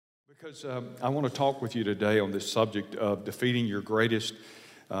Because I want to talk with you today on this subject of defeating your greatest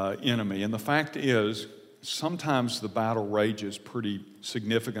enemy. And the fact is, sometimes the battle rages pretty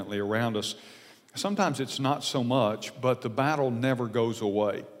significantly around us. Sometimes it's not so much, but the battle never goes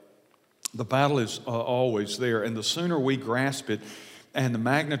away. The battle is always there, and the sooner we grasp it and the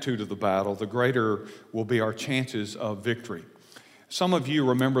magnitude of the battle, the greater will be our chances of victory. Some of you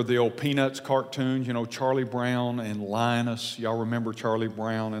remember the old Peanuts cartoons, Charlie Brown and Linus. Y'all remember Charlie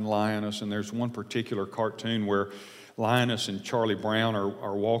Brown and Linus? And there's one particular cartoon where Linus and Charlie Brown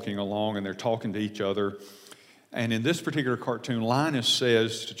are walking along and they're talking to each other. And in this particular cartoon, Linus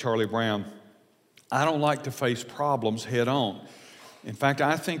says to Charlie Brown, "I don't like to face problems head on. In fact,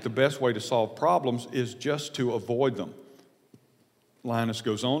 I think the best way to solve problems is just to avoid them." Linus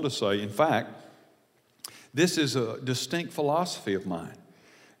goes on to say, "In fact, this is a distinct philosophy of mine.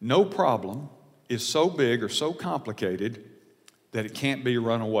 No problem is so big or so complicated that it can't be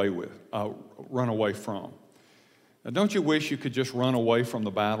run away from." Now, don't you wish you could just run away from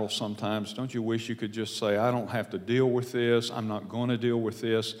the battle sometimes? Don't you wish you could just say, "I don't have to deal with this. I'm not going to deal with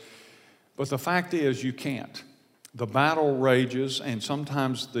this"? But the fact is, you can't. The battle rages, and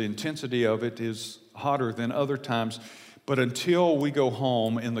sometimes the intensity of it is hotter than other times. But until we go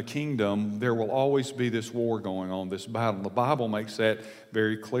home in the kingdom, there will always be this war going on, this battle. The Bible makes that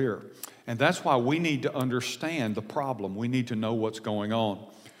very clear. And that's why we need to understand the problem. We need to know what's going on.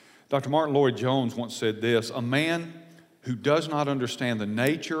 Dr. Martin Lloyd-Jones once said this: "A man who does not understand the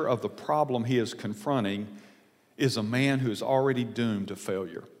nature of the problem he is confronting is a man who is already doomed to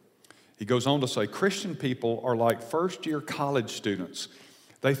failure." He goes on to say, Christian people are like first-year college students.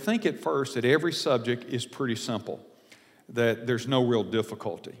 They think at first that every subject is pretty simple, that there's no real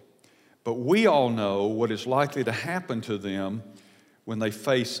difficulty. But we all know what is likely to happen to them when they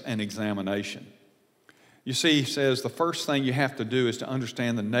face an examination. You see, he says the first thing you have to do is to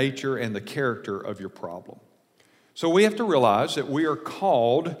understand the nature and the character of your problem. So we have to realize that we are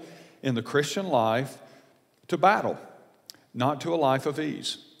called in the Christian life to battle, not to a life of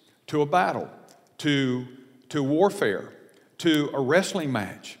ease, to a battle, to warfare, to a wrestling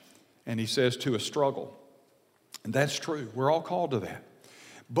match, and he says to a struggle. And that's true. We're all called to that.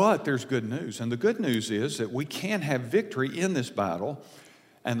 But there's good news. And the good news is that we can have victory in this battle,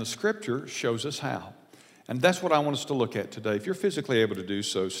 and the Scripture shows us how. And that's what I want us to look at today. If you're physically able to do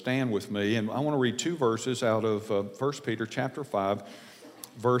so, stand with me. And I want to read two verses out of 1 Peter chapter 5,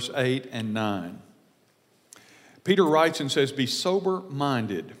 verse 8 and 9. Peter writes and says, "Be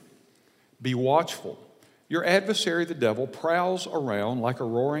sober-minded, be watchful. Your adversary, the devil, prowls around like a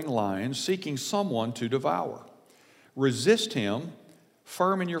roaring lion, seeking someone to devour. Resist him,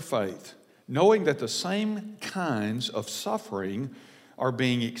 firm in your faith, knowing that the same kinds of suffering are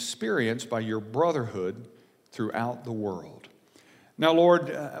being experienced by your brotherhood throughout the world." Now,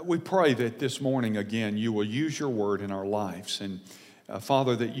 Lord, we pray that this morning, again, you will use your word in our lives. And,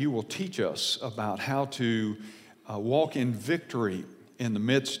 Father, that you will teach us about how to walk in victory in the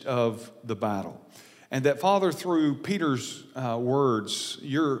midst of the battle. And that, Father, through Peter's words,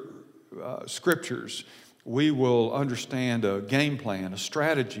 your scriptures, we will understand a game plan, a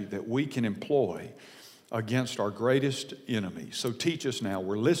strategy that we can employ against our greatest enemy. So teach us now.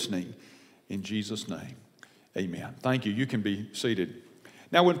 We're listening in Jesus' name. Amen. Thank you. You can be seated.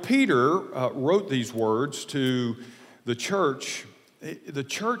 Now, when Peter wrote these words to the church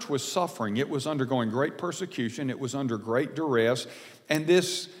was suffering. It was undergoing great persecution. It was under great duress. And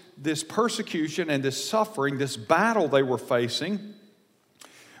this persecution and this suffering, this battle they were facing,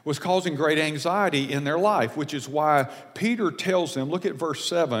 was causing great anxiety in their life, which is why Peter tells them, look at verse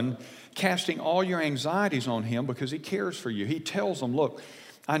 7, casting all your anxieties on him because he cares for you. He tells them, look,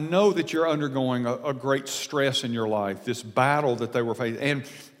 I know that you're undergoing a great stress in your life, this battle that they were facing. And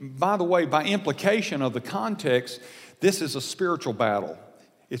by the way, by implication of the context, this is a spiritual battle.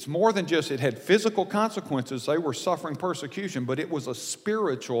 It's more than just it had physical consequences. They were suffering persecution, but it was a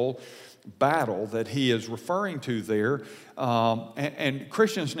spiritual battle that he is referring to there. And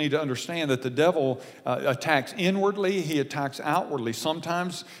Christians need to understand that the devil attacks inwardly, he attacks outwardly.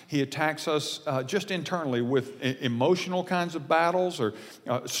 Sometimes he attacks us just internally with emotional kinds of battles or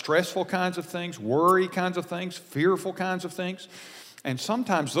stressful kinds of things, worry kinds of things, fearful kinds of things. And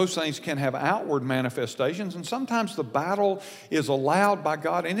sometimes those things can have outward manifestations, and sometimes the battle is allowed by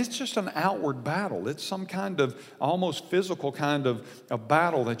God, and it's just an outward battle. It's some kind of almost physical kind of a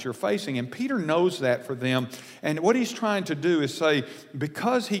battle that you're facing, and Peter knows that for them. And what he's trying to do is say,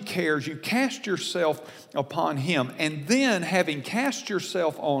 because he cares, you cast yourself upon him, and then having cast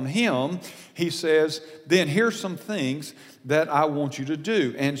yourself on him, he says, then here's some things that I want you to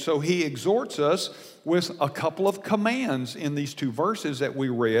do. And so he exhorts us with a couple of commands in these 2 verses that we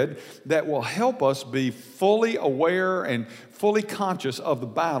read that will help us be fully aware and fully conscious of the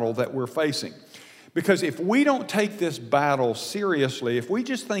battle that we're facing. Because if we don't take this battle seriously, if we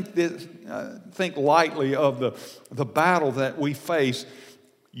just think lightly of the battle that we face,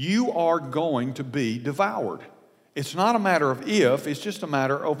 you are going to be devoured. It's not a matter of if, it's just a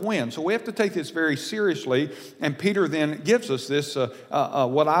matter of when. So we have to take this very seriously, and Peter then gives us this,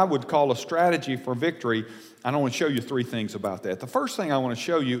 what I would call a strategy for victory. I want to show you 3 things about that. The first thing I want to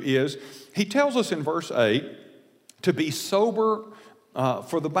show you is, he tells us in verse 8 to be sober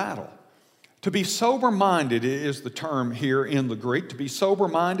for the battle. To be sober-minded is the term here in the Greek, to be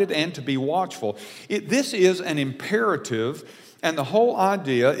sober-minded and to be watchful. This is an imperative. And the whole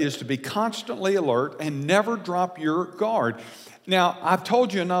idea is to be constantly alert and never drop your guard. Now, I've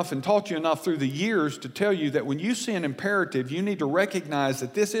told you enough and taught you enough through the years to tell you that when you see an imperative, you need to recognize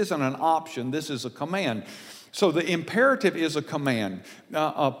that this isn't an option, this is a command. So the imperative is a command.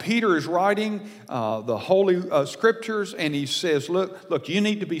 Peter is writing the Holy Scriptures, and he says, look, you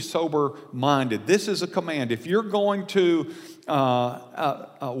need to be sober-minded. This is a command. If you're going to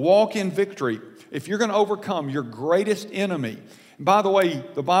walk in victory, if you're going to overcome your greatest enemy. By the way,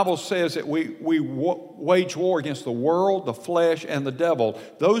 the Bible says that we wage war against the world, the flesh, and the devil.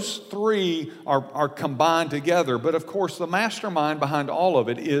 Those 3 are combined together. But of course, the mastermind behind all of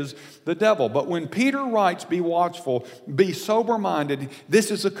it is the devil. But when Peter writes, be watchful, be sober-minded,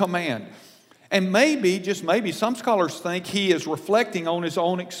 this is a command. And maybe, just maybe, some scholars think he is reflecting on his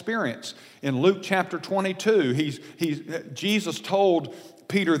own experience. In Luke chapter 22, Jesus told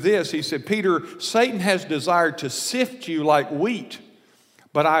Peter this. He said, Peter, Satan has desired to sift you like wheat,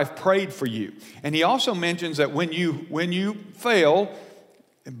 but I've prayed for you. And he also mentions that when you fail,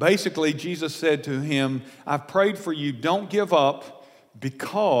 basically Jesus said to him, I've prayed for you, don't give up,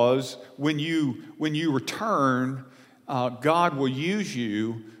 because when you return, God will use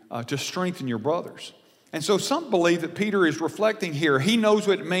you to strengthen your brothers. And so some believe that Peter is reflecting here. He knows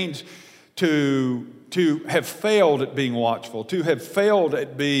what it means to have failed at being watchful, to have failed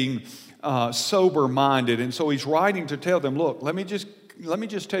at being sober-minded. And so he's writing to tell them, look, let me just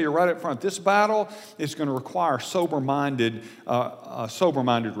tell you right up front, this battle is going to require sober-minded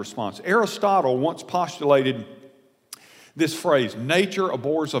response. Aristotle once postulated this phrase, nature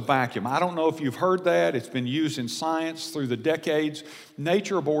abhors a vacuum. I don't know if you've heard that. It's been used in science through the decades.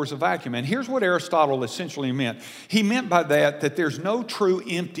 Nature abhors a vacuum. And here's what Aristotle essentially meant. He meant by that there's no true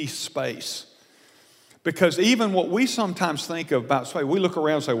empty space. Because even what we sometimes think about space, we look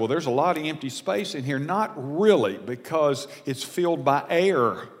around and say, well, there's a lot of empty space in here. Not really, because it's filled by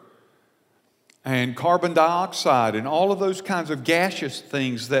air and carbon dioxide and all of those kinds of gaseous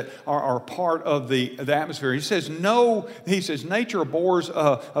things that are part of the atmosphere. He says nature abhors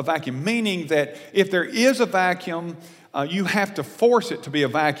a vacuum, meaning that if there is a vacuum, you have to force it to be a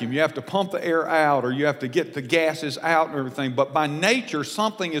vacuum. You have to pump the air out, or you have to get the gases out and everything. But by nature,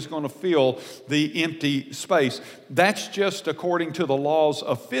 something is going to fill the empty space. That's just according to the laws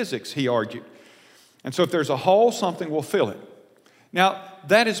of physics, he argued. And so if there's a hole, something will fill it. Now,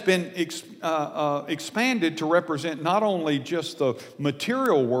 that has been expanded to represent not only just the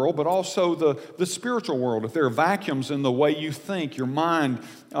material world, but also the spiritual world. If there are vacuums in the way you think, your mind,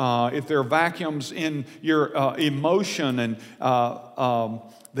 if there are vacuums in your emotion and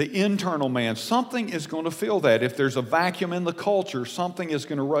the internal man, something is going to fill that. If there's a vacuum in the culture, something is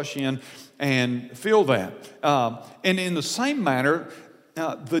going to rush in and fill that. And in the same manner,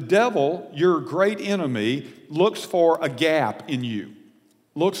 the devil, your great enemy, looks for a gap in you,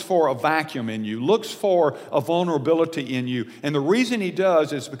 looks for a vacuum in you, looks for a vulnerability in you. And the reason he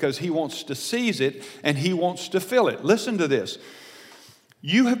does is because he wants to seize it and he wants to fill it. Listen to this.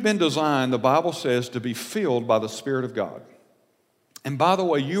 You have been designed, the Bible says, to be filled by the Spirit of God. And by the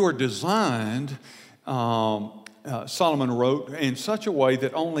way, you are designed, Solomon wrote, in such a way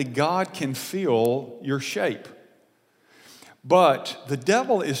that only God can fill your shape. But the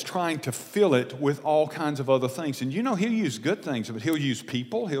devil is trying to fill it with all kinds of other things. And you know, he'll use good things, but he'll use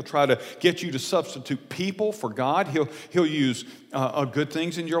people. He'll try to get you to substitute people for God. He'll use good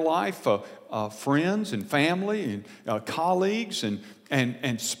things in your life, friends and family and colleagues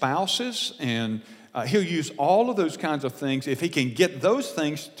and spouses. And he'll use all of those kinds of things. If he can get those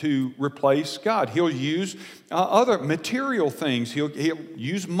things to replace God, he'll use other material things. He'll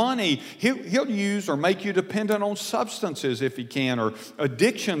use money. He'll use or make you dependent on substances if he can, or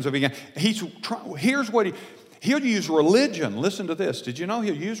addictions if he can. He'll use religion. Listen to this. Did you know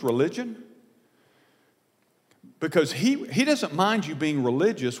he'll use religion? Because he doesn't mind you being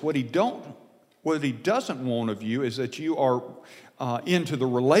religious. What he doesn't want of you is that you are into the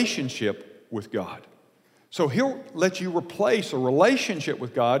relationship with God. So he'll let you replace a relationship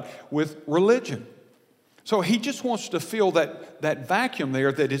with God with religion. So he just wants to fill that vacuum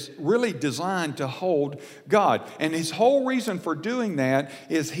there that is really designed to hold God. And his whole reason for doing that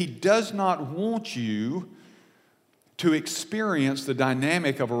is he does not want you to experience the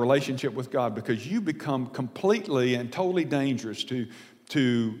dynamic of a relationship with God, because you become completely and totally dangerous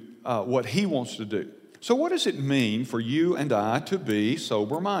to what he wants to do. So what does it mean for you and I to be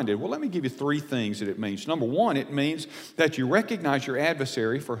sober-minded? Well, let me give you three things that it means. Number one, it means that you recognize your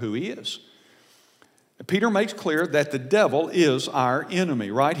adversary for who he is. Peter makes clear that the devil is our enemy,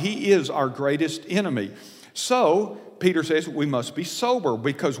 right? He is our greatest enemy. So Peter says we must be sober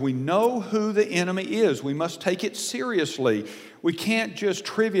because we know who the enemy is. We must take it seriously. We can't just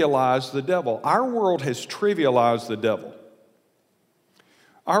trivialize the devil. Our world has trivialized the devil.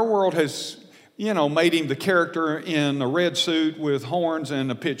 Our world has, made him the character in a red suit with horns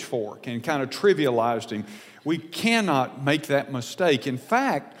and a pitchfork and kind of trivialized him. We cannot make that mistake. In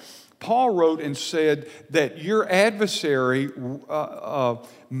fact, Paul wrote and said that your adversary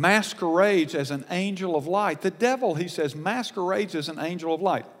masquerades as an angel of light. The devil, he says, masquerades as an angel of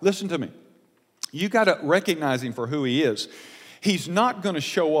light. Listen to me. You got to recognize him for who he is. He's not going to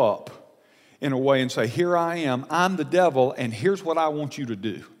show up in a way and say, here I am, I'm the devil, and here's what I want you to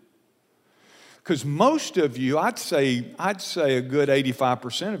do. Because most of you, I'd say a good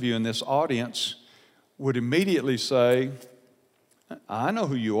 85% of you in this audience would immediately say, I know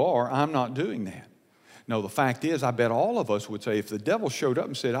who you are, I'm not doing that. No, the fact is, I bet all of us would say, if the devil showed up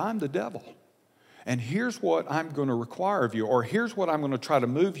and said, I'm the devil, and here's what I'm going to require of you, or here's what I'm going to try to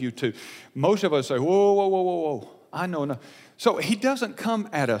move you to, most of us say, whoa, whoa, whoa, whoa, whoa, I know enough. So he doesn't come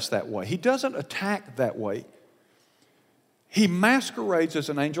at us that way. He doesn't attack that way. He masquerades as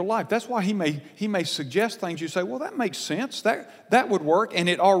an angel of light. That's why he may suggest things you say, well, that makes sense. That would work, and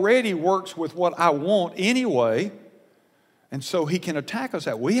it already works with what I want anyway. And so he can attack us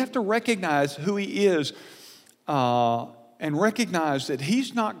that way. We have to recognize who he is and recognize that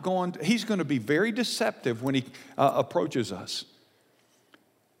he's going to be very deceptive when he approaches us.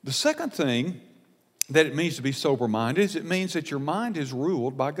 The second thing that it means to be sober-minded is it means that your mind is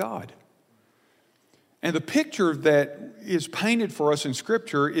ruled by God. And the picture that is painted for us in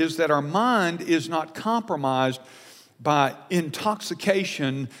Scripture is that our mind is not compromised by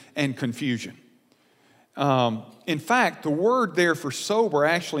intoxication and confusion. In fact, the word there for sober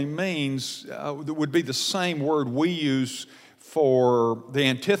actually means, would be the same word we use for the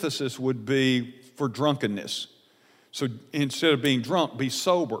antithesis would be for drunkenness. So instead of being drunk, be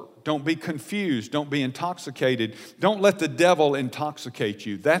sober. Don't be confused. Don't be intoxicated. Don't let the devil intoxicate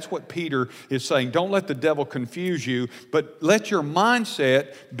you. That's what Peter is saying. Don't let the devil confuse you, but let your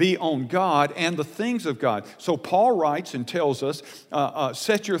mindset be on God and the things of God. So Paul writes and tells us,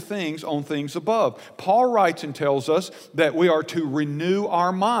 set your things on things above. Paul writes and tells us that we are to renew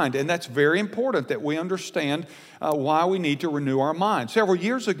our mind, and that's very important that we understand why we need to renew our mind. Several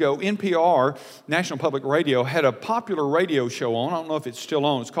years ago, NPR, National Public Radio, had a popular radio show on. I don't know if it's still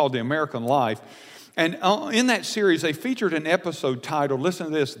on. It's called The American Life. And in that series, they featured an episode titled, listen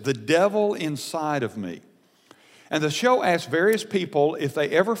to this, The Devil Inside of Me. And the show asked various people if they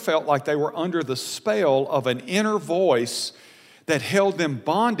ever felt like they were under the spell of an inner voice that held them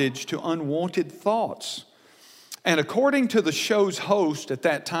bondage to unwanted thoughts. And according to the show's host at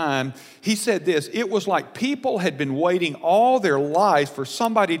that time, he said this, it was like people had been waiting all their life for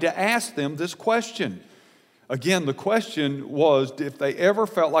somebody to ask them this question. Again, the question was if they ever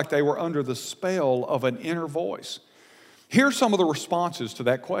felt like they were under the spell of an inner voice. Here's some of the responses to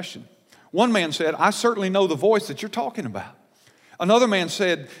that question. One man said, I certainly know the voice that you're talking about. Another man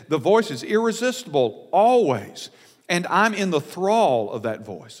said, the voice is irresistible always, and I'm in the thrall of that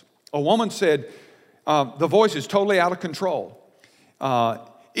voice. A woman said, the voice is totally out of control.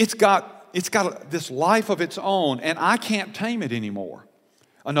 It's got this life of its own, and I can't tame it anymore.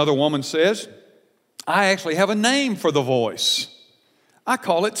 Another woman says, I actually have a name for the voice. I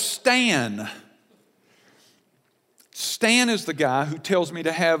call it Stan. Stan is the guy who tells me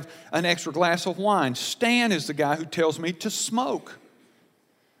to have an extra glass of wine. Stan is the guy who tells me to smoke.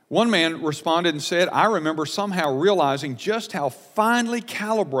 One man responded and said, I remember somehow realizing just how finely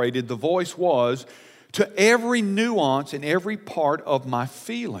calibrated the voice was to every nuance and every part of my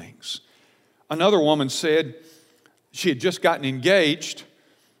feelings. Another woman said she had just gotten engaged,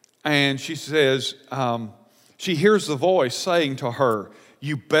 and she says, she hears the voice saying to her,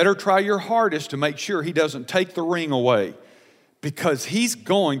 you better try your hardest to make sure he doesn't take the ring away, because he's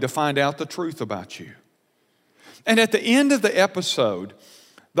going to find out the truth about you. And at the end of the episode,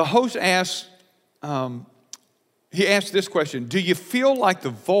 the host asked, he asked this question, do you feel like the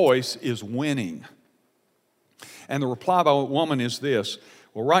voice is winning? And the reply by a woman is this: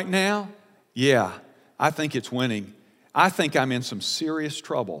 well, right now, yeah, I think it's winning. I think I'm in some serious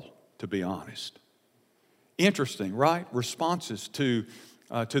trouble, to be honest. Interesting, right? Responses to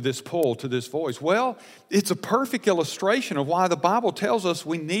this pull, to this voice. Well, it's a perfect illustration of why the Bible tells us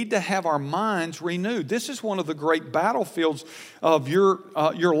we need to have our minds renewed. This is one of the great battlefields of your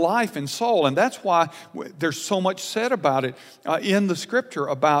life and soul, and that's why there's so much said about it in the Scripture,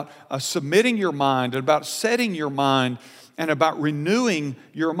 about submitting your mind, about setting your mind, and about renewing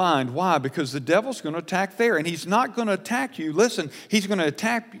your mind. Why? Because the devil's going to attack there, and he's not going to attack you. Listen, he's going to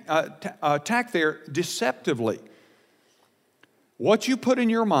attack there deceptively. What you put in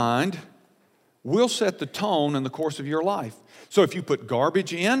your mind will set the tone in the course of your life. So if you put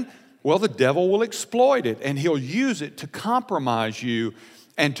garbage in, well, the devil will exploit it, and he'll use it to compromise you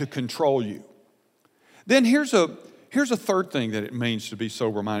and to control you. Then here's a third thing that it means to be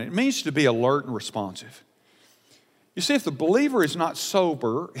sober-minded. It means to be alert and responsive. You see, if the believer is not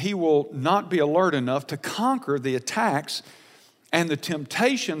sober, he will not be alert enough to conquer the attacks and the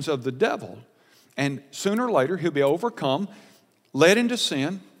temptations of the devil. And sooner or later, he'll be overcome, led into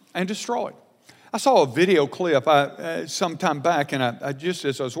sin, and destroyed. I saw a video clip some time back, and I just,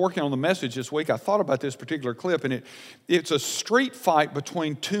 as I was working on the message this week, I thought about this particular clip, and it's a street fight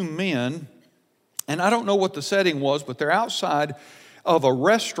between two men, and I don't know what the setting was, but they're outside of a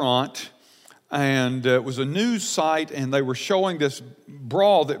restaurant, and it was a news site, and they were showing this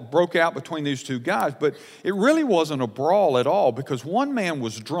brawl that broke out between these two guys, but it really wasn't a brawl at all, because one man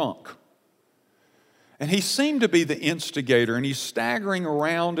was drunk. And he seemed to be the instigator, and he's staggering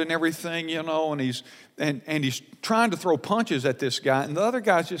around and everything, and he's trying to throw punches at this guy, and the other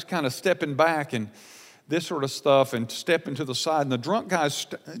guy's just kind of stepping back and this sort of stuff and stepping to the side. And the drunk guy's,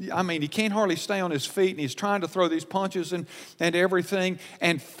 he can't hardly stay on his feet, and he's trying to throw these punches and everything.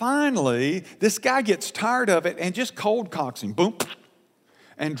 And finally, this guy gets tired of it and just cold cocks him, boom,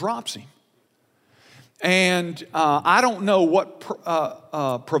 and drops him. And I don't know what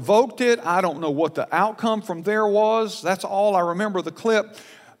provoked it. I don't know what the outcome from there was. That's all I remember the clip.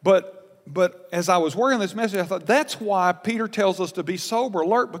 But as I was working on this message, I thought that's why Peter tells us to be sober,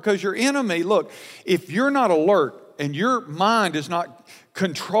 alert, because your enemy, look, if you're not alert and your mind is not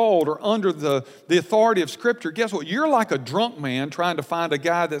controlled or under the authority of Scripture, guess what? You're like a drunk man trying to find a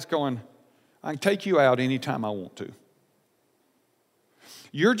guy that's going, I can take you out anytime I want to.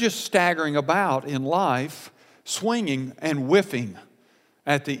 You're just staggering about in life, swinging and whiffing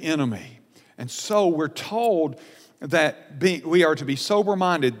at the enemy. And so we're told that we are to be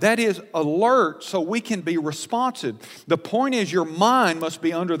sober-minded. That is, alert so we can be responsive. The point is, your mind must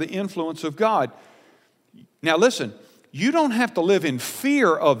be under the influence of God. Now listen, you don't have to live in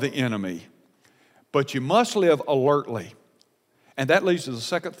fear of the enemy, but you must live alertly. And that leads to the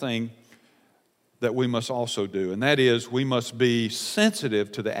second thing that we must also do, and that is we must be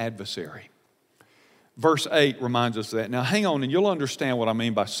sensitive to the adversary. Verse 8 reminds us of that. Now hang on, and you'll understand what I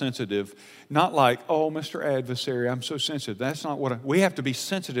mean by sensitive. Not like, oh, Mr. Adversary, I'm so sensitive. That's not what we have to be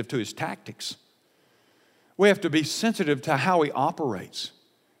sensitive to his tactics. We have to be sensitive to how he operates.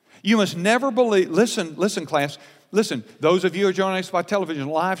 You must never believe, listen class, listen, those of you who are joining us by television,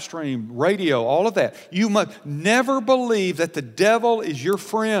 live stream, radio, all of that, you must never believe that the devil is your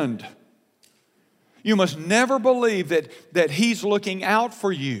friend. You must never believe that he's looking out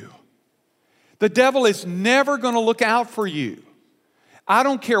for you. The devil is never going to look out for you. I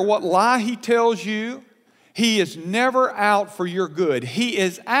don't care what lie he tells you. He is never out for your good. He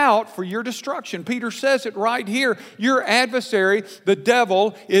is out for your destruction. Peter says it right here. Your adversary, the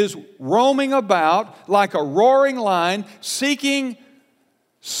devil, is roaming about like a roaring lion, seeking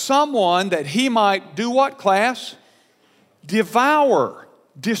someone that he might do what, class? Devour,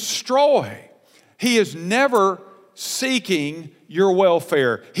 destroy. He is never seeking your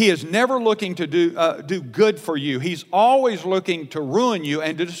welfare. He is never looking to do good for you. He's always looking to ruin you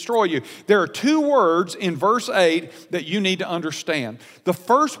and to destroy you. There are two words in verse 8 that you need to understand. The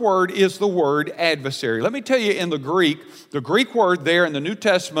first word is the word adversary. Let me tell you in the Greek word there in the New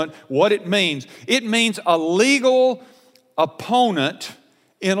Testament, what it means. It means a legal opponent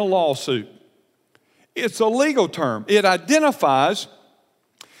in a lawsuit. It's a legal term. It identifies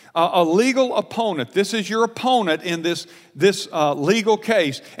a legal opponent. This is your opponent in this legal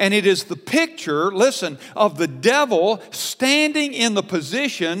case. And it is the picture, listen, of the devil standing in the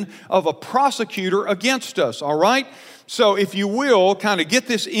position of a prosecutor against us, all right? So if you will, kind of get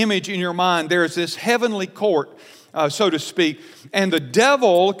this image in your mind. There's this heavenly court, so to speak. And the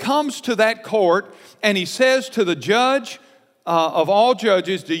devil comes to that court and he says to the judge of all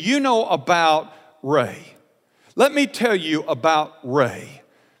judges, do you know about Ray? Let me tell you about Ray.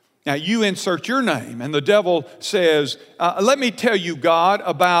 Now, you insert your name, and the devil says, let me tell you, God,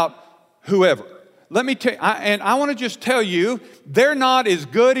 about whoever. Let me tell you, and I want to just tell you, they're not as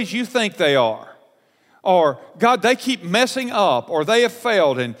good as you think they are. Or, God, they keep messing up, or they have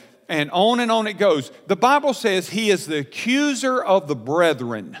failed, and on it goes. The Bible says he is the accuser of the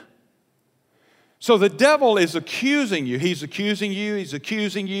brethren. So the devil is accusing you. He's accusing you, he's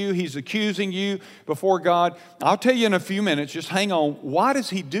accusing you, he's accusing you before God. I'll tell you in a few minutes, just hang on. Why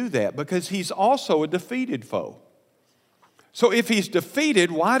does he do that? Because he's also a defeated foe. So if he's defeated,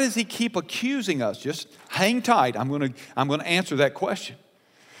 why does he keep accusing us? Just hang tight. I'm going to answer that question.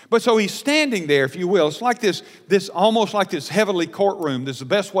 But so he's standing there, if you will. It's like this almost like this heavenly courtroom. This is the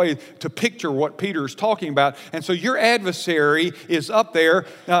best way to picture what Peter is talking about. And so your adversary is up there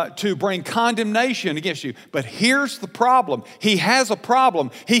to bring condemnation against you. But here's the problem. He has a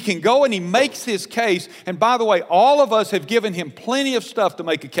problem. He can go and he makes his case. And by the way, all of us have given him plenty of stuff to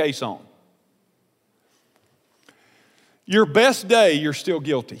make a case on. Your best day, you're still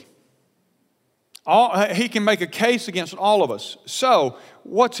guilty. He can make a case against all of us. So,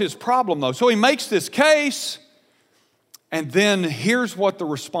 what's his problem though? So he makes this case, and then here's what the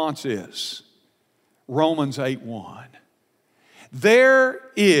response is. Romans 8:1. There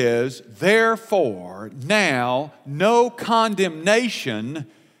is therefore now no condemnation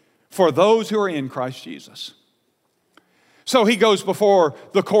for those who are in Christ Jesus. So he goes before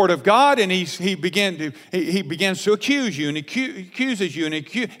the court of God, and he begins to accuse you, and accuses you,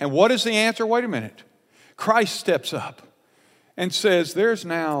 and what is the answer? Wait a minute. Christ steps up and says, there's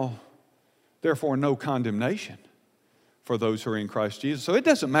now, therefore, no condemnation for those who are in Christ Jesus. So it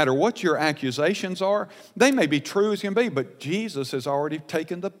doesn't matter what your accusations are. They may be true as can be, but Jesus has already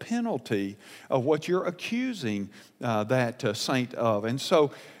taken the penalty of what you're accusing that saint of. And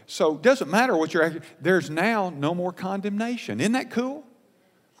so it doesn't matter what there's now no more condemnation. Isn't that cool?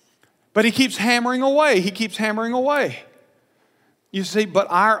 But he keeps hammering away. He keeps hammering away. You see, but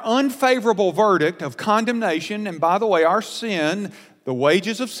our unfavorable verdict of condemnation, and by the way, our sin, the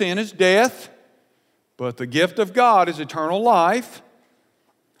wages of sin is death, but the gift of God is eternal life.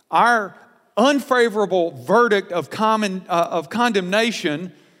 Our unfavorable verdict of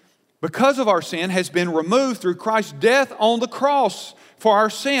condemnation because of our sin has been removed through Christ's death on the cross for our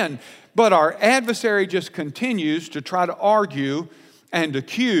sin. But our adversary just continues to try to argue and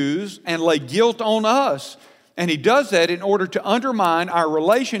accuse and lay guilt on us. And he does that in order to undermine our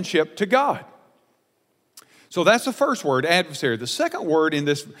relationship to God. So that's the first word, adversary. The second word in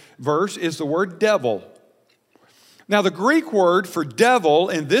this verse is the word devil. Now the Greek word for devil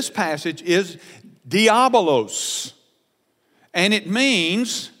in this passage is diabolos. And it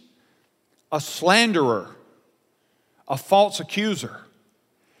means a slanderer, a false accuser.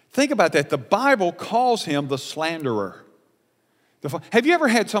 Think about that. The Bible calls him the slanderer. Have you ever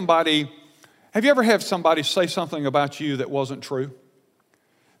had somebody say something about you that wasn't true?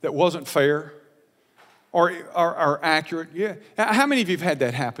 That wasn't fair? Or accurate? Yeah. How many of you have had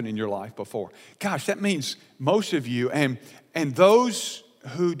that happen in your life before? Gosh, that means most of you, and those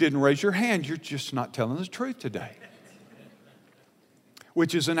who didn't raise your hand, you're just not telling the truth today.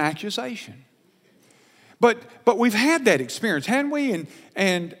 Which is an accusation. But we've had that experience, haven't we?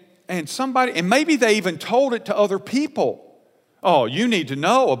 And somebody, and maybe they even told it to other people. Oh, you need to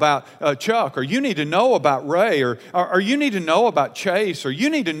know about Chuck, or you need to know about Ray, or you need to know about Chase, or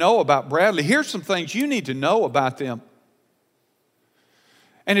you need to know about Bradley. Here's some things you need to know about them.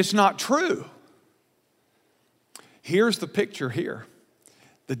 And it's not true. Here's the picture here.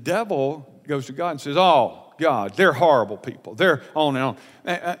 The devil goes to God and says, oh, God, they're horrible people. They're on and on.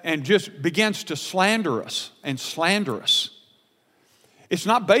 And just begins to slander us and slander us. It's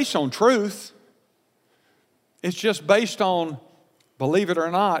not based on truth. It's just based on, believe it or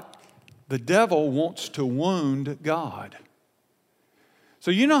not, the devil wants to wound God.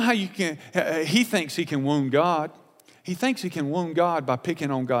 So you know how he thinks he can wound God. He thinks he can wound God by picking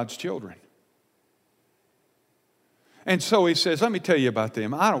on God's children. And so he says, let me tell you about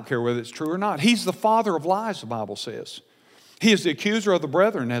them. I don't care whether it's true or not. He's the father of lies, the Bible says. He is the accuser of the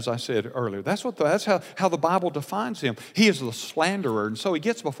brethren, as I said earlier. That's how the Bible defines him. He is the slanderer. And so he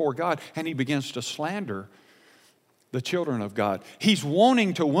gets before God and he begins to slander the children of God. He's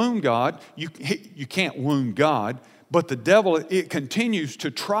wanting to wound God. You can't wound God, but the devil, it continues to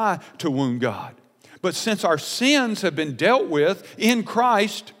try to wound God. But since our sins have been dealt with in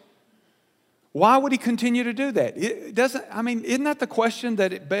Christ, why would he continue to do that? Isn't that the question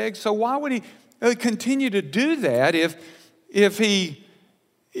that it begs? So why would he continue to do that if he's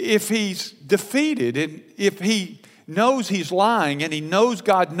defeated, and if he knows he's lying, and he knows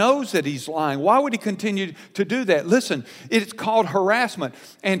God knows that he's lying. Why would he continue to do that? Listen, it's called harassment.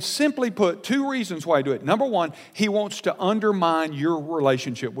 And simply put, two reasons why he do it. Number one, he wants to undermine your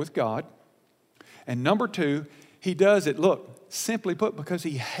relationship with God. And number two, he does it, look, simply put, because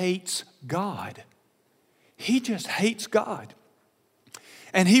he hates God. He just hates God.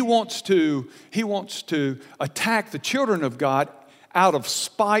 And he wants to attack the children of God out of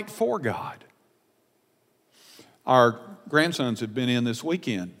spite for God. Our grandsons have been in this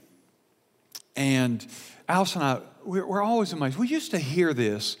weekend. And Alice and I, we're always amazed. We used to hear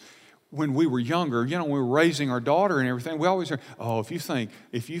this when we were younger. You know, when we were raising our daughter and everything. We always hear, oh, if you think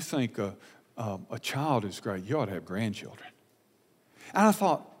a child is great, you ought to have grandchildren. And I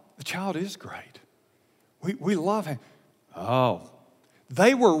thought, the child is great. We love him. Oh,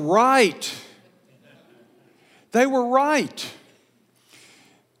 they were right. They were right.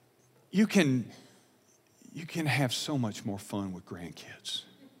 You can have so much more fun with grandkids.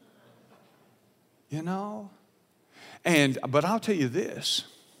 You know? But I'll tell you this.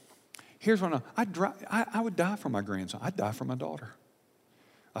 Here's what I would die for my grandson. I'd die for my daughter.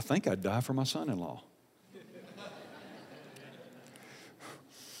 I think I'd die for my son-in-law.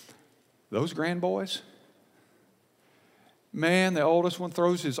 Those grandboys, man, the oldest one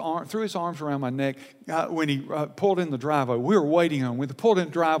threw his arms around my neck when he pulled in the driveway. We were waiting on him. We pulled in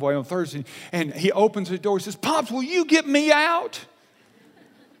the driveway on Thursday, and he opens the door. He says, "Pops, will you get me out?"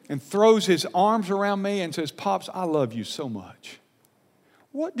 And throws his arms around me and says, "Pops, I love you so much.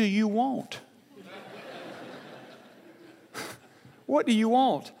 What do you want?" What do you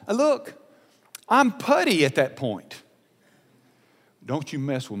want? Look, I'm putty at that point. Don't you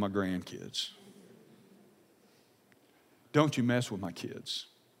mess with my grandkids. Don't you mess with my kids.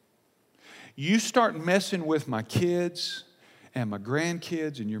 You start messing with my kids and my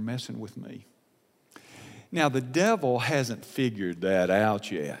grandkids, and you're messing with me. Now, the devil hasn't figured that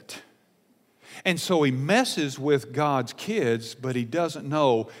out yet. And so he messes with God's kids, but he doesn't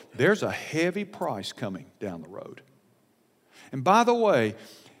know there's a heavy price coming down the road. And by the way,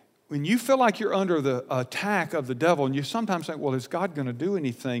 when you feel like you're under the attack of the devil, and you sometimes think, well, is God going to do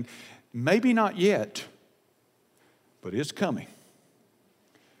anything? Maybe not yet, but it's coming.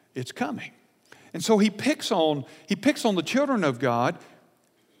 It's coming. And so he picks on the children of God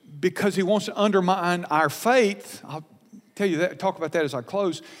because he wants to undermine our faith. I'll tell you that, talk about that as I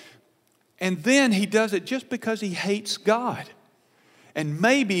close. And then he does it just because he hates God. And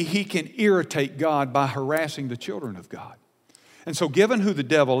maybe he can irritate God by harassing the children of God. And so given who the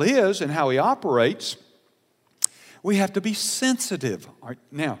devil is and how he operates, we have to be sensitive. All right,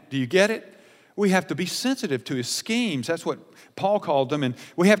 now, do you get it? We have to be sensitive to his schemes. That's what Paul called them. And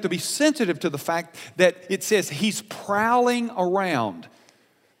we have to be sensitive to the fact that it says he's prowling around.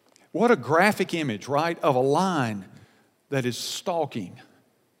 What a graphic image, right, of a lion that is stalking,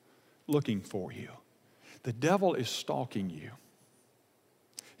 looking for you. The devil is stalking you.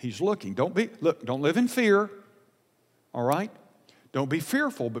 He's looking. Don't live in fear, all right? Don't be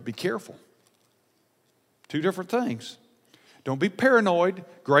fearful, but be careful. Two different things. Don't be paranoid.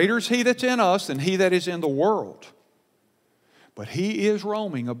 Greater is he that's in us than he that is in the world. But he is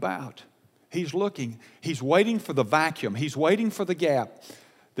roaming about. He's looking. He's waiting for the vacuum. He's waiting for the gap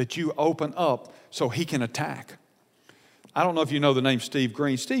that you open up so he can attack. I don't know if you know the name Steve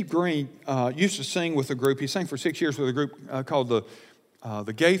Green. Steve Green used to sing with a group. He sang for 6 years with a group called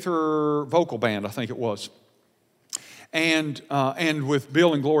the Gaither Vocal Band, I think it was. And with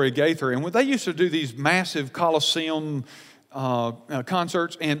Bill and Gloria Gaither. And when they used to do these massive Coliseum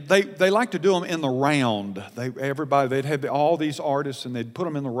concerts, and they like to do them in the round. They'd have all these artists, and they'd put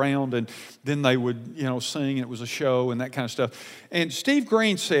them in the round, and then they would, sing, and it was a show and that kind of stuff. And Steve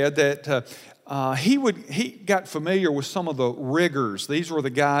Green said that he got familiar with some of the riggers. These were the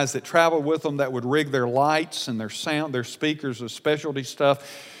guys that traveled with them that would rig their lights and their sound, their speakers, the specialty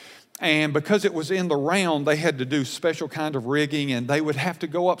stuff. And because it was in the round, they had to do special kind of rigging, and they would have to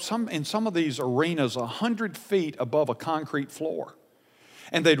go up in some of these arenas 100 feet above a concrete floor.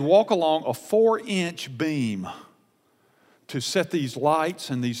 And they'd walk along a 4-inch beam to set these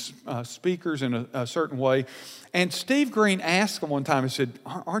lights and these speakers in a certain way. And Steve Green asked them one time, he said,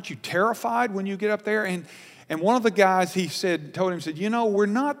 "Aren't you terrified when you get up there?" And one of the guys, told him, "We're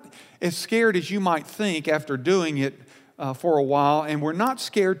not as scared as you might think after doing it for a while, and we're not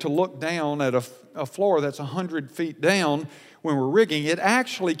scared to look down at a floor that's 100 feet down when we're rigging. It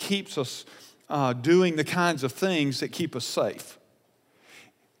actually keeps us doing the kinds of things that keep us safe."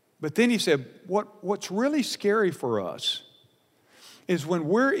 But then he said, what's really scary for us is when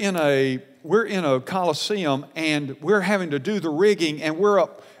we're in a Coliseum and we're having to do the rigging, and we're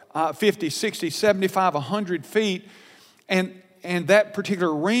up 50, 60, 75, 100 feet. And that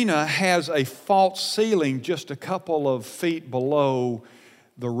particular arena has a false ceiling just a couple of feet below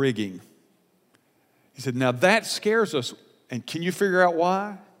the rigging. He said, now that scares us. And can you figure out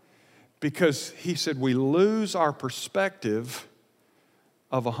why? Because he said we lose our perspective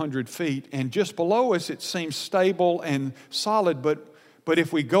of 100 feet. And just below us it seems stable and solid. But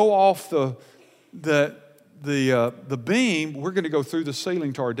if we go off the beam, we're going to go through the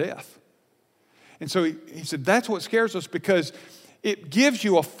ceiling to our death. And so he said that's what scares us, because it gives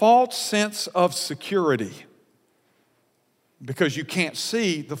you a false sense of security because you can't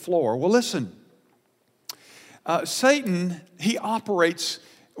see the floor. Well, listen, Satan, he operates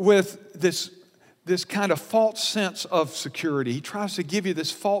with this kind of false sense of security. He tries to give you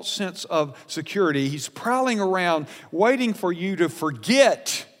this false sense of security. He's prowling around waiting for you to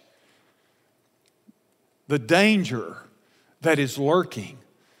forget the danger that is lurking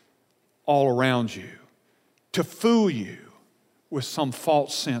all around you, to fool you with some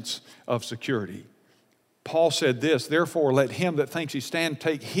false sense of security. Paul said this, therefore let him that thinks he stand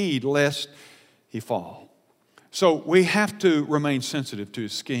take heed lest he fall. So we have to remain sensitive to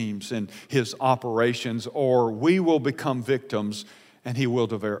his schemes and his operations, or we will become victims and he will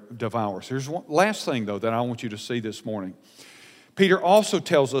devour us. There's one last thing, though, that I want you to see this morning. Peter also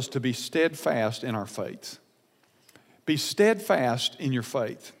tells us to be steadfast in our faith. Be steadfast in your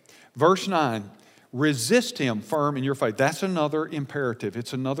faith. Verse 9, resist him firm in your faith. That's another imperative.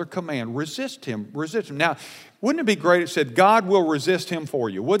 It's another command. Resist him. Resist him. Now, wouldn't it be great if it said God will resist him for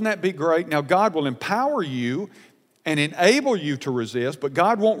you? Wouldn't that be great? Now, God will empower you and enable you to resist, but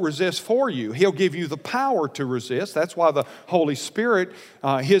God won't resist for you. He'll give you the power to resist. That's why the Holy Spirit,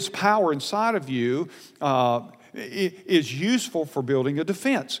 his power inside of you, is useful for building a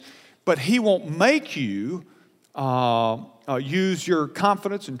defense. But he won't make you use your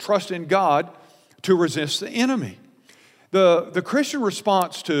confidence and trust in God to resist the enemy. The Christian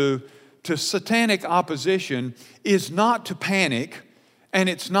response to satanic opposition is not to panic, and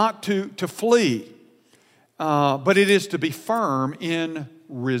it's not to flee, but it is to be firm in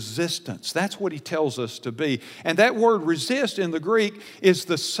resistance. That's what he tells us to be. And that word resist in the Greek is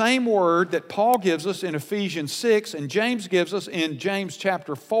the same word that Paul gives us in Ephesians 6 and James gives us in James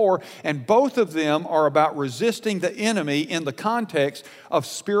chapter 4. And both of them are about resisting the enemy in the context of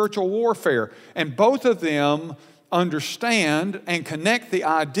spiritual warfare. And both of them understand and connect the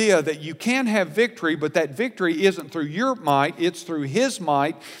idea that you can have victory, but that victory isn't through your might, it's through his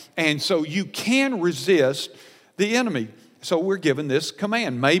might. And so you can resist the enemy. So we're given this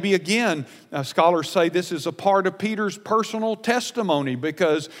command. Maybe again, scholars say this is a part of Peter's personal testimony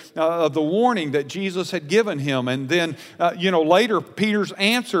because of the warning that Jesus had given him. And then, later Peter's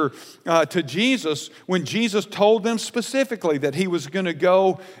answer to Jesus, when Jesus told them specifically that he was going to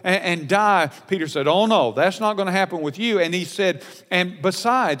go and die, Peter said, oh no, that's not going to happen with you. And he said, and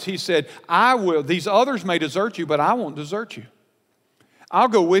besides, he said, I will, these others may desert you, but I won't desert you. I'll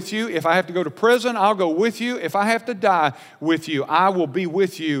go with you. If I have to go to prison, I'll go with you. If I have to die with you, I will be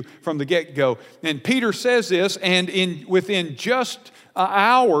with you from the get-go. And Peter says this, and within just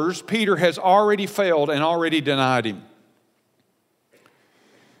hours, Peter has already failed and already denied him.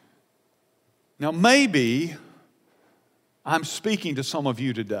 Now, maybe I'm speaking to some of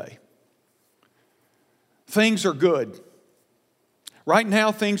you today. Things are good. Right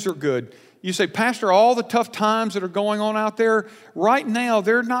now, things are good. You say, Pastor, all the tough times that are going on out there, right now,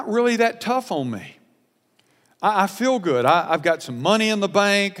 they're not really that tough on me. I feel good. I've got some money in the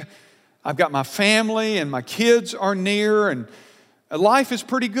bank. I've got my family and my kids are near, and life is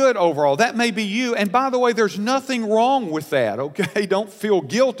pretty good overall. That may be you. And by the way, there's nothing wrong with that, okay? Don't feel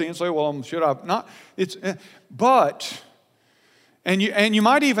guilty and say, well, should I not? And you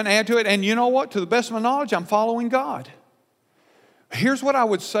might even add to it, and you know what? To the best of my knowledge, I'm following God. Here's what I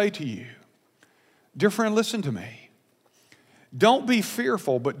would say to you. Dear friend, listen to me. Don't be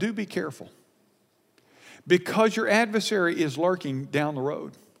fearful, but do be careful. Because your adversary is lurking down the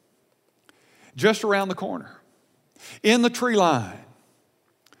road, just around the corner, in the tree line.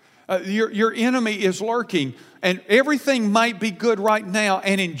 Your enemy is lurking, and everything might be good right now,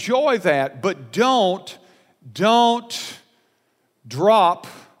 and enjoy that, but don't drop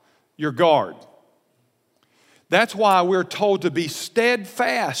your guard. That's why we're told to be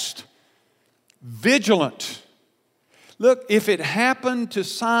steadfast, vigilant. Look, if it happened to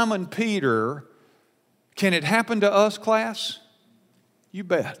Simon Peter, can it happen to us, class? You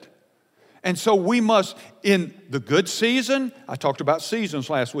bet. And so we must, in the good season, I talked about seasons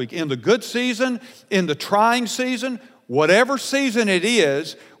last week, in the good season, in the trying season, whatever season it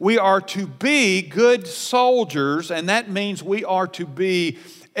is, we are to be good soldiers, and that means we are to be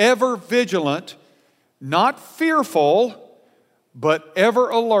ever vigilant, not fearful, but ever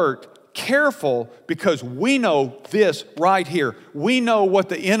alert, careful, because we know this right here. We know what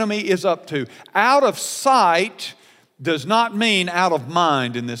the enemy is up to. Out of sight does not mean out of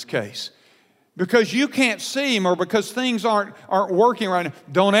mind in this case. Because you can't see him or because things aren't working right now,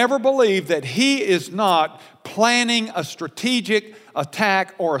 don't ever believe that he is not planning a strategic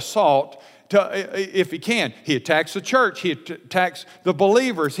attack or assault if he can. He attacks the church. He attacks the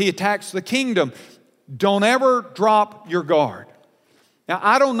believers. He attacks the kingdom. Don't ever drop your guard. Now,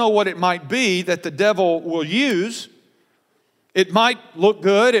 I don't know what it might be that the devil will use. It might look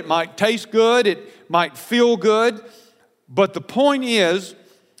good. It might taste good. It might feel good. But the point is,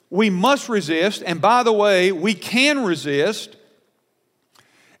 we must resist. And by the way, we can resist.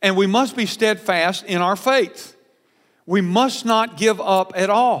 And we must be steadfast in our faith. We must not give up at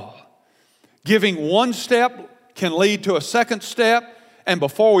all. Giving one step can lead to a second step. And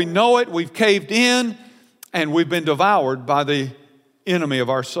before we know it, we've caved in and we've been devoured by the enemy of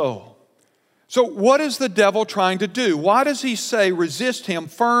our soul. So what is the devil trying to do? Why does he say resist him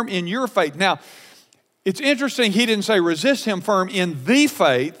firm in your faith? Now, it's interesting he didn't say resist him firm in the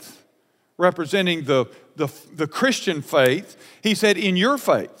faith, representing the Christian faith. He said in your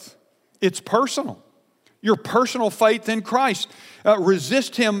faith. It's personal. Your personal faith in Christ.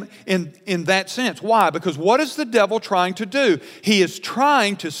 Resist him in that sense. Why? Because what is the devil trying to do? He is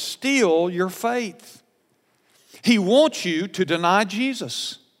trying to steal your faith. He wants you to deny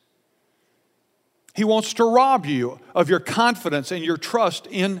Jesus. He wants to rob you of your confidence and your trust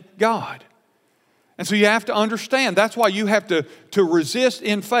in God. And so you have to understand, that's why you have to resist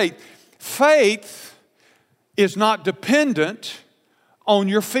in faith. Faith is not dependent on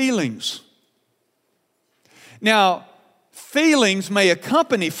your feelings. Now, feelings may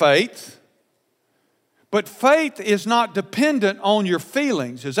accompany faith, but faith is not dependent on your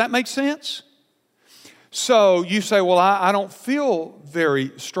feelings. Does that make sense? So you say, well, I don't feel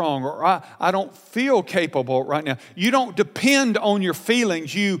very strong, or I don't feel capable right now. You don't depend on your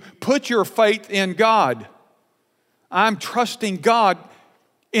feelings. You put your faith in God. I'm trusting God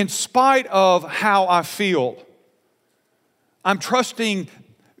in spite of how I feel. I'm trusting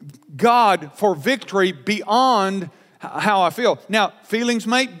God for victory beyond how I feel. Now, feelings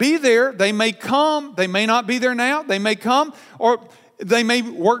may be there. They may come. They may not be there now. They may come, or they may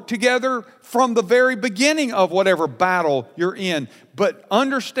work together from the very beginning of whatever battle you're in. But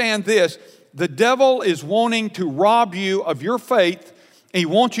understand this, the devil is wanting to rob you of your faith. He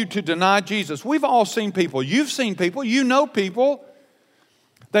wants you to deny Jesus. We've all seen people. You've seen people. You know people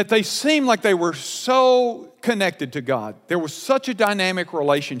that they seem like they were so connected to God. There was such a dynamic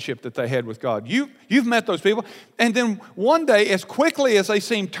relationship that they had with God. You've met those people. And then one day, as quickly as they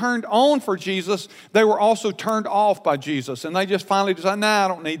seemed turned on for Jesus, they were also turned off by Jesus. And they just finally decided, nah, I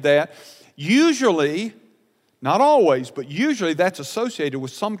don't need that. Usually, not always, but usually that's associated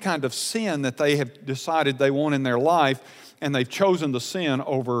with some kind of sin that they have decided they want in their life, and they've chosen the sin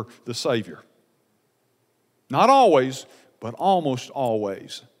over the Savior. Not always, but almost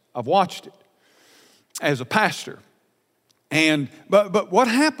always. I've watched it as a pastor. But what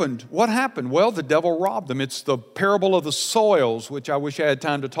happened? What happened? Well, the devil robbed them. It's the parable of the soils, which I wish I had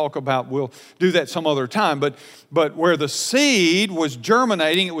time to talk about. We'll do that some other time. But where the seed was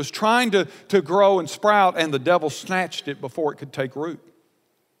germinating, it was trying to grow and sprout, and the devil snatched it before it could take root.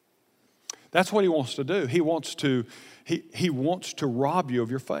 That's what he wants to do. He wants to rob you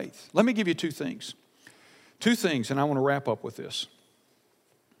of your faith. Let me give you two things. Two things, and I want to wrap up with this.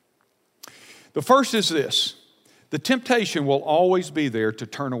 The first is this. The temptation will always be there to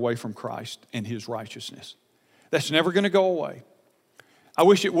turn away from Christ and His righteousness. That's never going to go away. I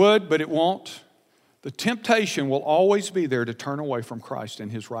wish it would, but it won't. The temptation will always be there to turn away from Christ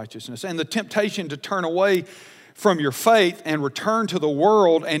and His righteousness. And the temptation to turn away from your faith and return to the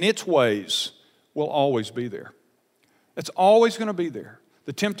world and its ways will always be there. It's always going to be there.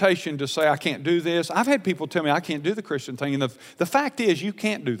 The temptation to say, I can't do this. I've had people tell me I can't do the Christian thing. And the fact is, you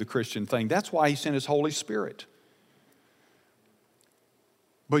can't do the Christian thing. That's why He sent His Holy Spirit.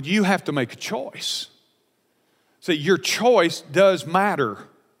 But you have to make a choice. See, your choice does matter.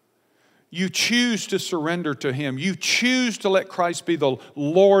 You choose to surrender to Him. You choose to let Christ be the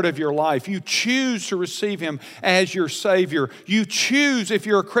Lord of your life. You choose to receive Him as your Savior. You choose, if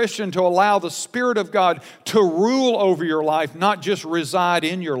you're a Christian, to allow the Spirit of God to rule over your life, not just reside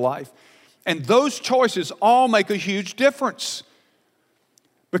in your life. And those choices all make a huge difference.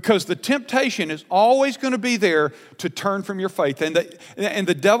 Because the temptation is always going to be there to turn from your faith. And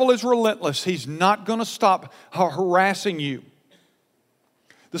the devil is relentless. He's not going to stop harassing you.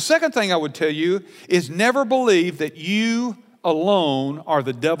 The second thing I would tell you is never believe that you alone are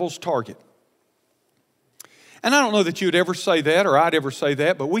the devil's target. And I don't know that you would ever say that or I'd ever say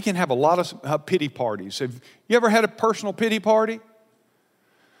that, but we can have a lot of pity parties. Have you ever had a personal pity party?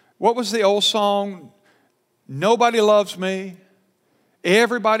 What was the old song? Nobody loves me.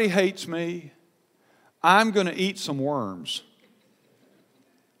 Everybody hates me. I'm going to eat some worms.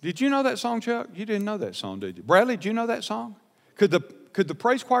 Did you know that song, Chuck? You didn't know that song, did you? Bradley, did you know that song? Could the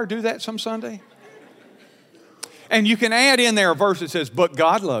praise choir do that some Sunday? And you can add in there a verse that says, but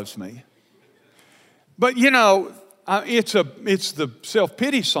God loves me. But you know, it's the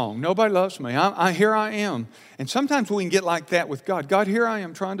self-pity song. Nobody loves me. Here I am. And sometimes we can get like that with God. God, here I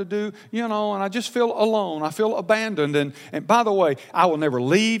am trying to do, and I just feel alone. I feel abandoned. And by the way, I will never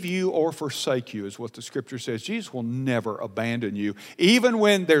leave you or forsake you, is what the Scripture says. Jesus will never abandon you. Even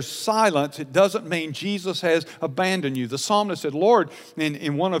when there's silence, it doesn't mean Jesus has abandoned you. The psalmist said, Lord,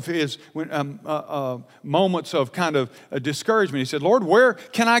 in one of his moments of kind of discouragement, he said, Lord, where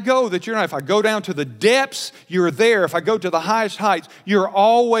can I go that you're not? If I go down to the depths, you're there. If I go to the highest heights, you're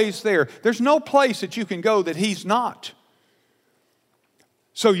always there. There's no place that you can go that He's not.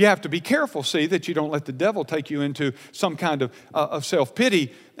 So you have to be careful, see, that you don't let the devil take you into some kind of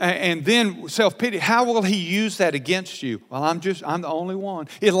self-pity. And then self-pity, how will he use that against you? Well, I'm the only one.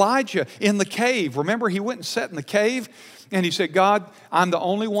 Elijah in the cave, remember he went and sat in the cave and he said, God, I'm the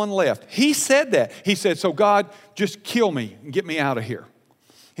only one left. He said that. He said, so God, just kill me and get me out of here.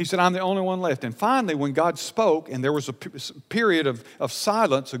 He said, I'm the only one left. And finally, when God spoke, and there was a period of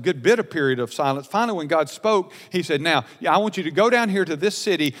silence, a good bit of period of silence, finally when God spoke, He said, now, I want you to go down here to this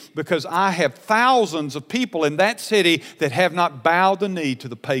city because I have thousands of people in that city that have not bowed the knee to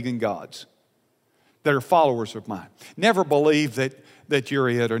the pagan gods, that are followers of mine. Never believe that you're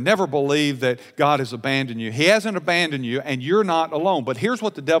it, or never believe that God has abandoned you. He hasn't abandoned you, and you're not alone. But here's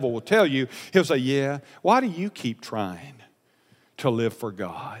what the devil will tell you. He'll say, yeah, why do you keep trying to live for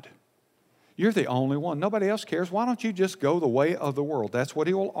God? You're the only one. Nobody else cares. Why don't you just go the way of the world? That's what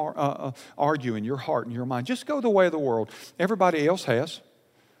he will argue in your heart and your mind. Just go the way of the world. Everybody else has.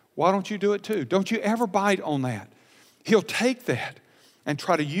 Why don't you do it too? Don't you ever bite on that. He'll take that and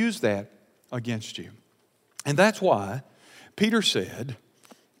try to use that against you. And that's why Peter said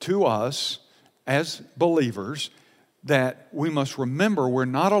to us as believers that we must remember we're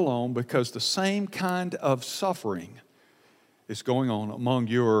not alone, because the same kind of suffering is going on among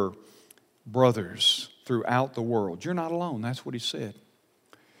your brothers throughout the world. You're not alone. That's what he said.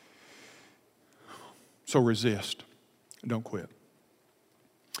 So resist. Don't quit.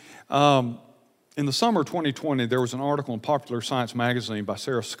 In the summer of 2020, there was an article in Popular Science magazine by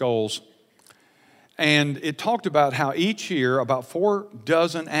Sarah Scoles, and it talked about how each year about 4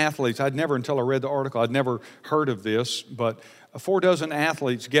 dozen athletes, I'd never, until I read the article, I'd never heard of this, but 4 dozen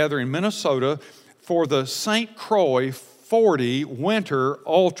athletes gather in Minnesota for the St. Croix 40 Winter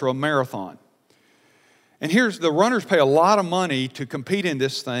Ultra Marathon. And here's the runners pay a lot of money to compete in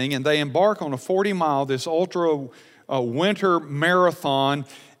this thing, and they embark on a 40-mile, this ultra winter marathon,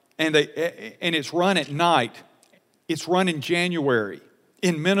 and it's run at night. It's run in January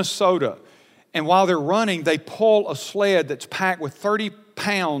in Minnesota. And while they're running, they pull a sled that's packed with 30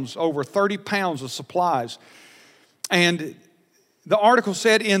 pounds, over 30 pounds of supplies. And the article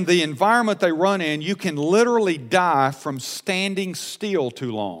said in the environment they run in, you can literally die from standing still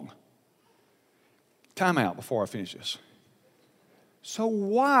too long. Time out before I finish this. So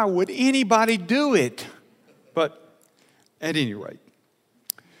why would anybody do it? But at any rate,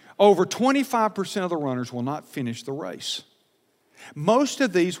 over 25% of the runners will not finish the race. Most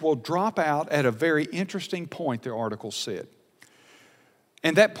of these will drop out at a very interesting point, the article said.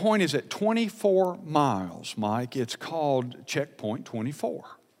 And that point is at 24 miles, Mike. It's called checkpoint 24.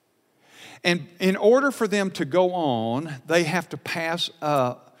 And in order for them to go on, they have to pass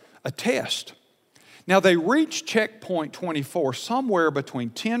a test. Now, they reach checkpoint 24 somewhere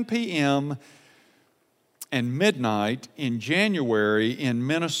between 10 p.m. and midnight in January in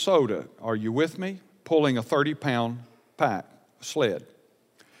Minnesota. Are you with me? Pulling a 30-pound sled.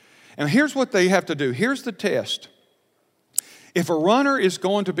 And here's what they have to do. Here's the test. If a runner is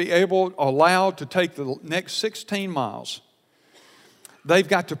going to be allowed to take the next 16 miles, they've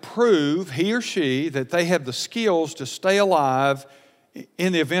got to prove, he or she, that they have the skills to stay alive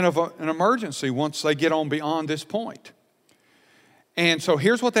in the event of an emergency once they get on beyond this point. And so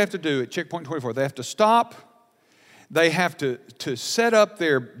here's what they have to do at checkpoint 24. They have to stop. They have to set up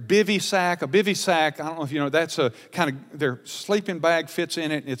their bivy sack. A bivy sack, I don't know if you know, that's a kind of, their sleeping bag fits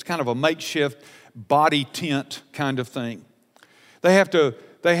in it. It's kind of a makeshift body tent kind of thing. They have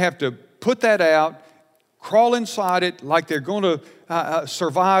to put that out, crawl inside it like they're going to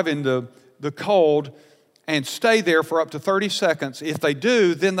survive in the cold and stay there for up to 30 seconds. If they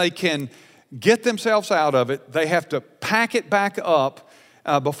do, then they can get themselves out of it. They have to pack it back up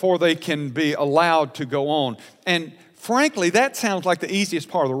before they can be allowed to go on. And frankly, that sounds like the easiest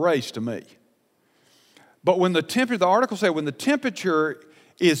part of the race to me. But when the article said when the temperature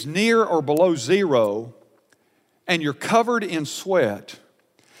is near or below zero and you're covered in sweat,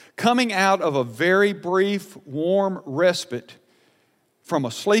 coming out of a very brief warm respite from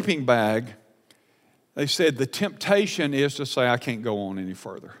a sleeping bag, they said the temptation is to say, I can't go on any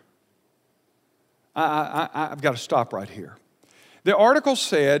further. I've got to stop right here. The article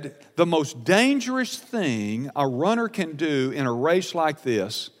said the most dangerous thing a runner can do in a race like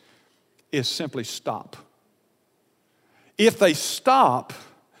this is simply stop. If they stop,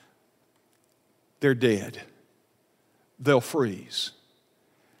 they're dead. They'll freeze.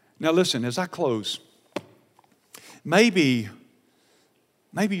 Now listen, as I close, maybe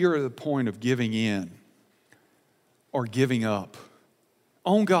you're at the point of giving in or giving up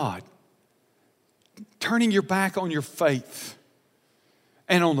on God, turning your back on your faith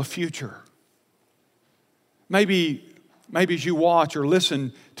and on the future. Maybe as you watch or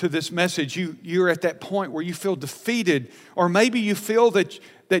listen to this message, you're at that point where you feel defeated, or maybe you feel that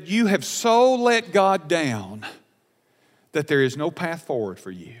you have so let God down that there is no path forward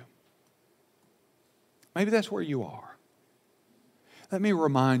for you. Maybe that's where you are. Let me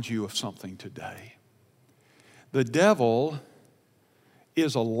remind you of something today. The devil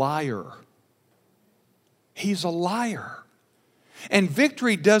is a liar. He's a liar. And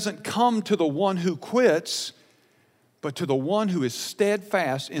victory doesn't come to the one who quits, but to the one who is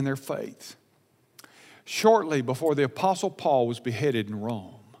steadfast in their faith. Shortly before the Apostle Paul was beheaded in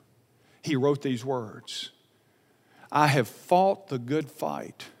Rome, he wrote these words, I have fought the good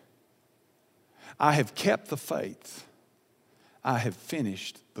fight. I have kept the faith. I have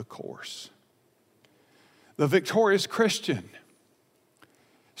finished the course. The victorious Christian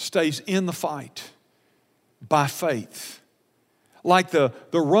stays in the fight by faith. Like the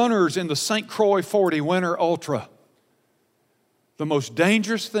runners in the St. Croix 40 Winter Ultra, the most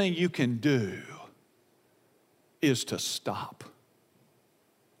dangerous thing you can do is to stop.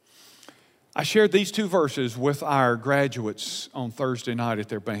 I shared these two verses with our graduates on Thursday night at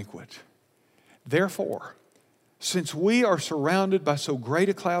their banquet. Therefore, since we are surrounded by so great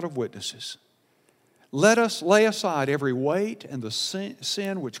a cloud of witnesses, let us lay aside every weight and the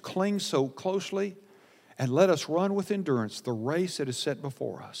sin which clings so closely, and let us run with endurance the race that is set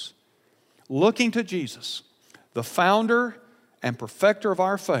before us, looking to Jesus, the founder and perfecter of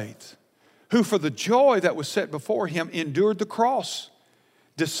our faith, who for the joy that was set before him endured the cross,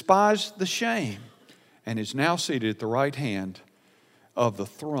 despised the shame, and is now seated at the right hand of the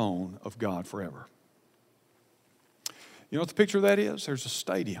throne of God forever. You know what the picture of that is? There's a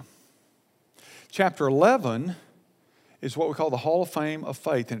stadium. Chapter 11 is what we call the Hall of Fame of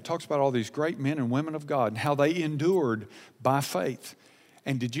Faith, and it talks about all these great men and women of God and how they endured by faith.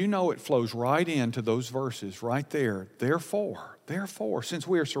 And did you know it flows right into those verses right there? Therefore, since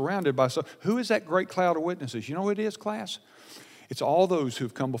we are surrounded by who is that great cloud of witnesses? You know who it is, class? It's all those who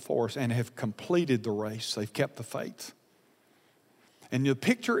have come before us and have completed the race. They've kept the faith. And the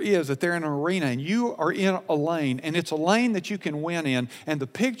picture is that they're in an arena and you are in a lane, and it's a lane that you can win in, and the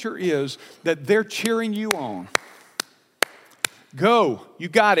picture is that they're cheering you on. Go, you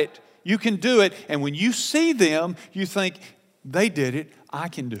got it, you can do it. And when you see them, you think, they did it, I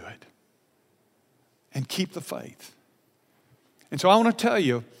can do it. And keep the faith. And so I want to tell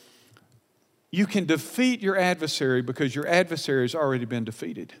you, you can defeat your adversary because your adversary has already been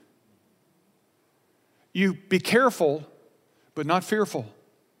defeated. You be careful, but not fearful.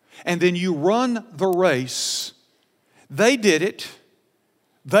 And then you run the race. They did it.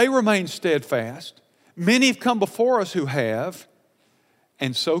 They remain steadfast. Many have come before us who have,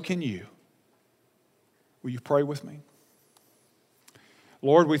 and so can you. Will you pray with me?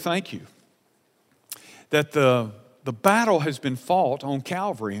 Lord, we thank you that the battle has been fought on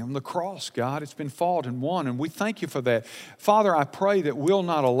Calvary, on the cross, God. It's been fought and won, and we thank you for that. Father, I pray that we'll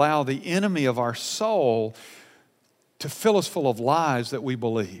not allow the enemy of our soul to fill us full of lies that we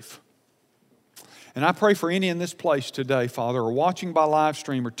believe. And I pray for any in this place today, Father, or watching by live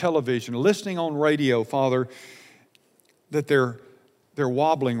stream or television, or listening on radio, Father, that they're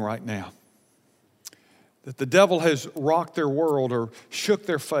wobbling right now. That the devil has rocked their world or shook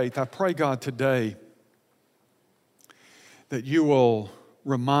their faith. I pray, God, today that you will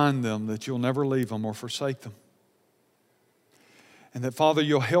remind them that you'll never leave them or forsake them. And that, Father,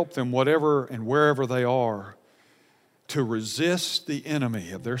 you'll help them, whatever and wherever they are, to resist the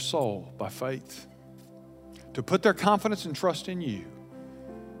enemy of their soul by faith, to put their confidence and trust in you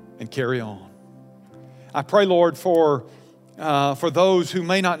and carry on. I pray, Lord, for those who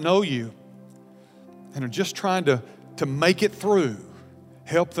may not know you and are just trying to make it through.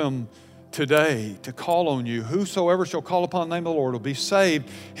 Help them today to call on you. Whosoever shall call upon the name of the Lord will be saved.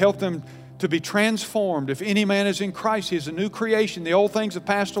 Help them to be transformed. If any man is in Christ, he is a new creation. The old things have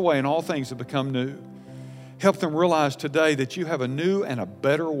passed away and all things have become new. Help them realize today that you have a new and a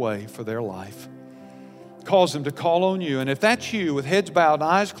better way for their life. Cause them to call on you. And if that's you, with heads bowed and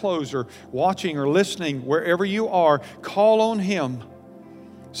eyes closed, or watching or listening, wherever you are, call on Him.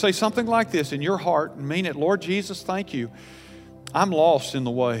 Say something like this in your heart and mean it. Lord Jesus, thank you. I'm lost in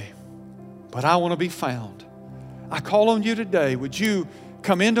the way, but I want to be found. I call on you today. Would you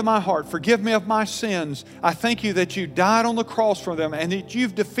come into my heart? Forgive me of my sins. I thank you that you died on the cross for them and that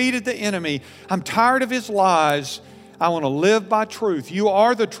you've defeated the enemy. I'm tired of his lies. I want to live by truth. You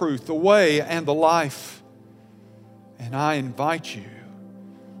are the truth, the way, and the life. And I invite you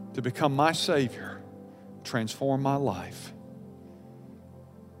to become my Savior, transform my life.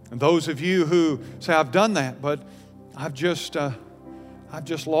 And those of you who say, I've done that, but I've just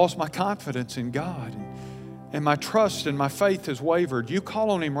lost my confidence in God, and my trust and my faith has wavered. You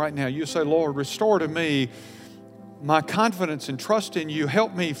call on Him right now. You say, Lord, restore to me my confidence and trust in you.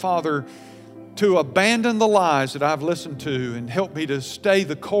 Help me, Father, to abandon the lies that I've listened to, and help me to stay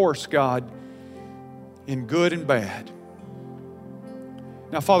the course, God, in good and bad.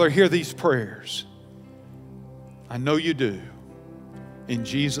 Now, Father, hear these prayers. I know you do. In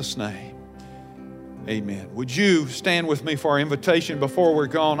Jesus' name, amen. Would you stand with me for our invitation before we're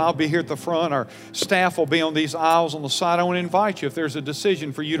gone? I'll be here at the front. Our staff will be on these aisles on the side. I want to invite you, if there's a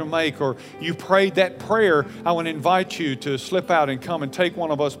decision for you to make, or you prayed that prayer, I want to invite you to slip out and come and take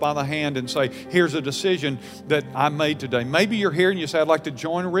one of us by the hand and say, here's a decision that I made today. Maybe you're here and you say, I'd like to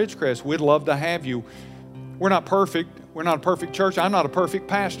join Ridgecrest. We'd love to have you. We're not perfect. We're not a perfect church. I'm not a perfect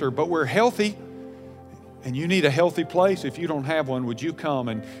pastor, but we're healthy. And you need a healthy place. If you don't have one, would you come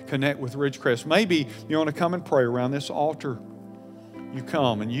and connect with Ridgecrest? Maybe you want to come and pray around this altar. You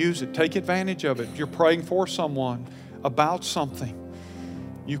come and use it. Take advantage of it. If you're praying for someone about something,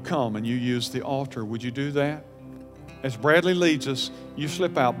 you come and you use the altar. Would you do that? As Bradley leads us, you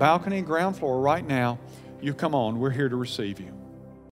slip out. Balcony and ground floor right now. You come on. We're here to receive you.